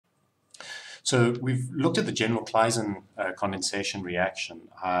So we've looked at the general Claisen condensation reaction,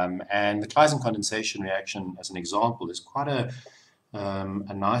 and the Claisen condensation reaction, as an example, is quite a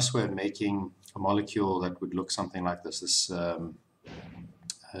nice way of making a molecule that would look something like this beta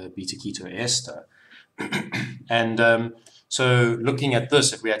keto ester. And so looking at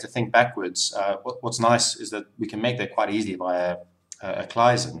this, if we had to think backwards, what's nice is that we can make that quite easily by a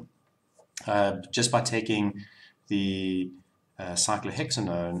Claisen, just by taking the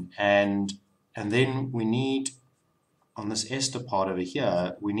cyclohexanone and then we need, on this ester part over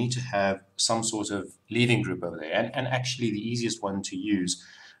here, we need to have some sort of leaving group over there. And actually the easiest one to use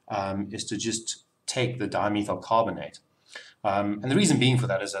is to just take the dimethyl carbonate. And the reason being for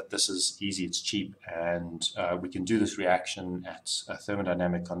that is that this is easy, it's cheap, and we can do this reaction at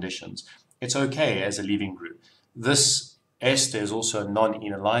thermodynamic conditions. It's okay as a leaving group. This ester is also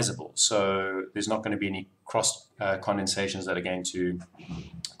non-enolizable, so there's not going to be any cross condensations that are going to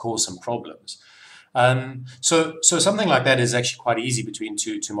cause some problems. So something like that is actually quite easy between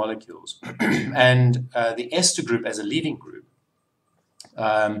two molecules. And the ester group as a leaving group,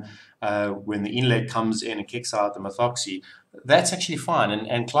 when the enolate comes in and kicks out the methoxy, that's actually fine.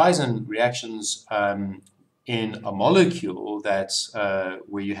 And Claisen reactions in a molecule that's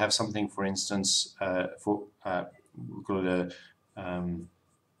where you have something, for instance, we call it an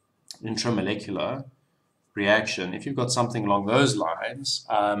intramolecular reaction. If you've got something along those lines,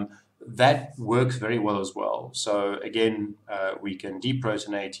 that works very well as well. So again, we can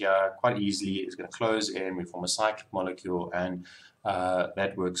deprotonate here quite easily. It's going to close in, we form a cyclic molecule, and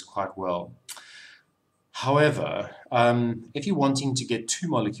that works quite well. However, if you're wanting to get two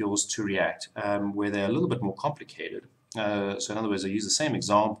molecules to react where they're a little bit more complicated, so in other words, I use the same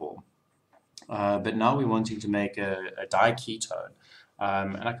example, but now we're wanting to make a diketone,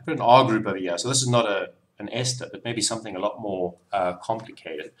 and I can put an R group over here. So this is not an ester, but maybe something a lot more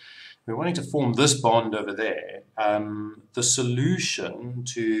complicated. We're wanting to form this bond over there. The solution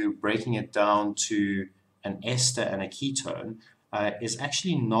to breaking it down to an ester and a ketone is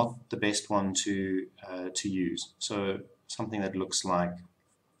actually not the best one to use. So something that looks like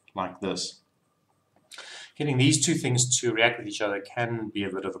this. Getting these two things to react with each other can be a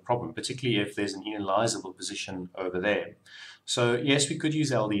bit of a problem, particularly if there's an enolizable position over there. So yes, we could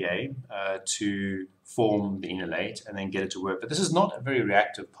use LDA to form the enolate and then get it to work, but this is not a very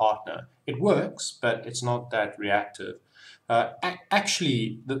reactive partner. It works, but it's not that reactive.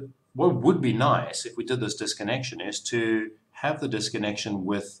 Actually, what would be nice if we did this disconnection is to have the disconnection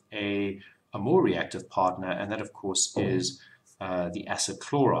with a more reactive partner, and that of course is the acid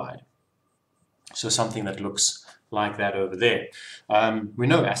chloride. So something that looks like that over there. We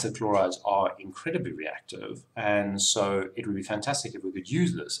know acid chlorides are incredibly reactive, and so it would be fantastic if we could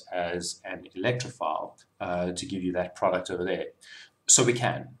use this as an electrophile to give you that product over there. So we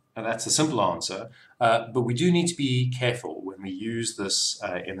can, and that's the simple answer, but we do need to be careful when we use this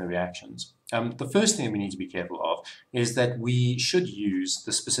in the reactions. The first thing we need to be careful of is that we should use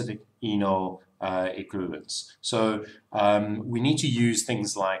the specific enol equivalents. So we need to use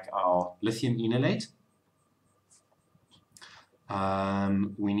things like our lithium enolate.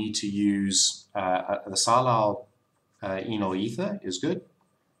 We need to use the silyl enol ether is good.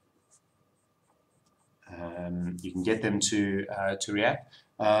 You can get them to react.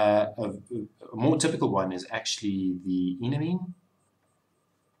 A more typical one is actually the enamine,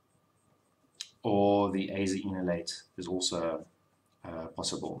 or the azelaic is also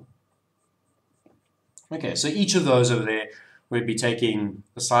possible. Okay, so each of those over there, we'd be taking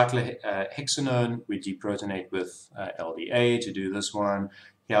the cyclohexanone, we'd deprotonate with LDA to do this one.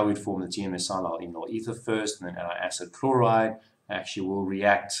 Here we'd form the TMS silyl enol ether first, and then our acid chloride actually will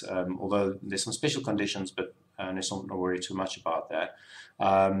react, although there's some special conditions, but let's not worry too much about that.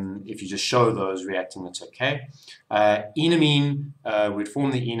 If you just show those reacting, it's okay. Enamine, we'd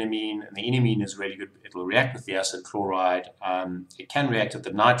form the enamine, and the enamine is really good. It will react with the acid chloride. It can react with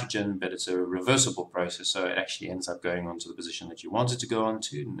the nitrogen, but it's a reversible process, so it actually ends up going on to the position that you want it to go on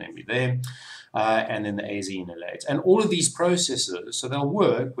to, namely there. And then the azelaic. And all of these processes, so they'll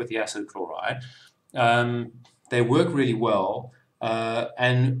work with the acid chloride. They work really well,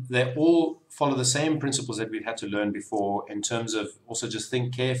 and they all follow the same principles that we've had to learn before in terms of also just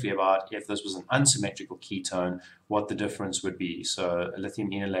think carefully about if this was an unsymmetrical ketone, what the difference would be. So a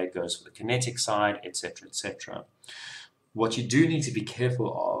lithium enolate goes for the kinetic side, etc., etc. What you do need to be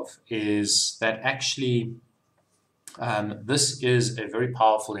careful of is that actually this is a very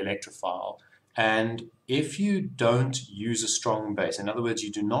powerful electrophile, and if you don't use a strong base, in other words,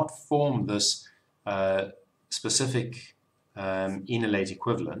 you do not form this specific enolate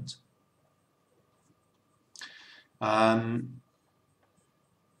equivalent,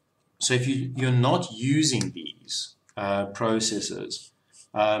 so if you're not using these processes,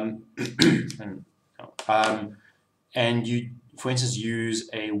 and, and you, for instance, use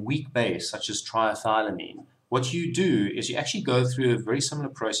a weak base such as triethylamine, what you do is you actually go through a very similar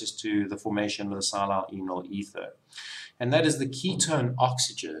process to the formation of the silyl enol ether. And that is the ketone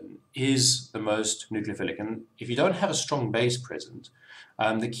oxygen is the most nucleophilic. And if you don't have a strong base present,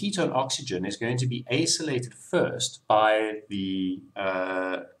 the ketone oxygen is going to be acylated first by the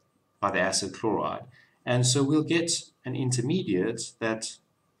acid chloride. And so we'll get an intermediate that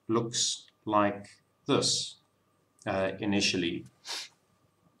looks like this initially.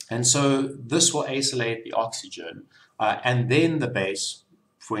 And so this will acylate the oxygen, and then the base,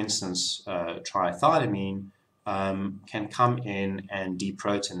 for instance, triethylamine, can come in and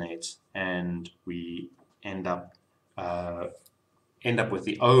deprotonate, and we end up with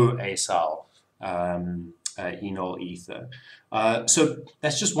the O-acyl enol ether. So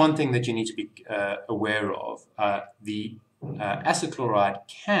that's just one thing that you need to be aware of. The acid chloride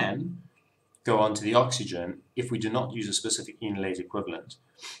can go onto the oxygen if we do not use a specific enolate equivalent.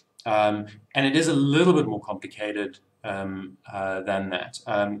 And it is a little bit more complicated than that.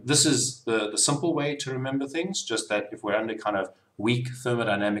 This is the simple way to remember things, just that if we're under kind of weak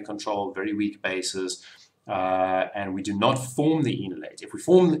thermodynamic control, very weak bases, and we do not form the enolate. If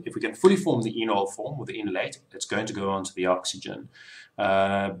we can fully form the enol form with the enolate, it's going to go onto the oxygen.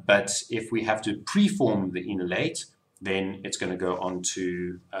 But if we have to preform the enolate, then it's going to go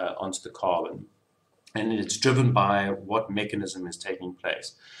onto the carbon, and it's driven by what mechanism is taking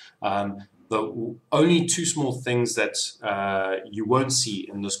place. The only two small things that you won't see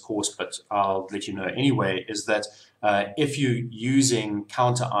in this course, but I'll let you know anyway, is that if you're using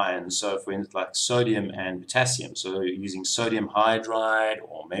counter ions, so for instance like sodium and potassium, so you're using sodium hydride,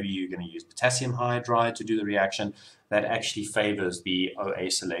 or maybe you're going to use potassium hydride to do the reaction, that actually favors the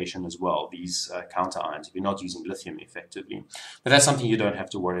O-acylation as well, these counter ions, if you're not using lithium effectively. But that's something you don't have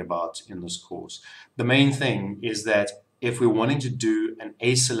to worry about in this course. The main thing is that if we're wanting to do an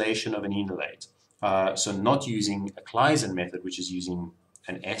acylation of an enolate, so not using a Claisen method, which is using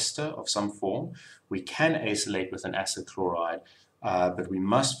an ester of some form, we can acylate with an acid chloride, but we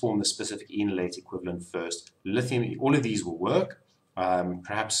must form the specific enolate equivalent first. Lithium, all of these will work,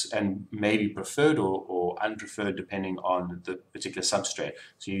 perhaps, and maybe preferred or unpreferred depending on the particular substrate.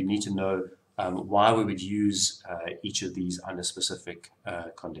 So you need to know why we would use each of these under specific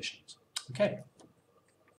conditions. Okay.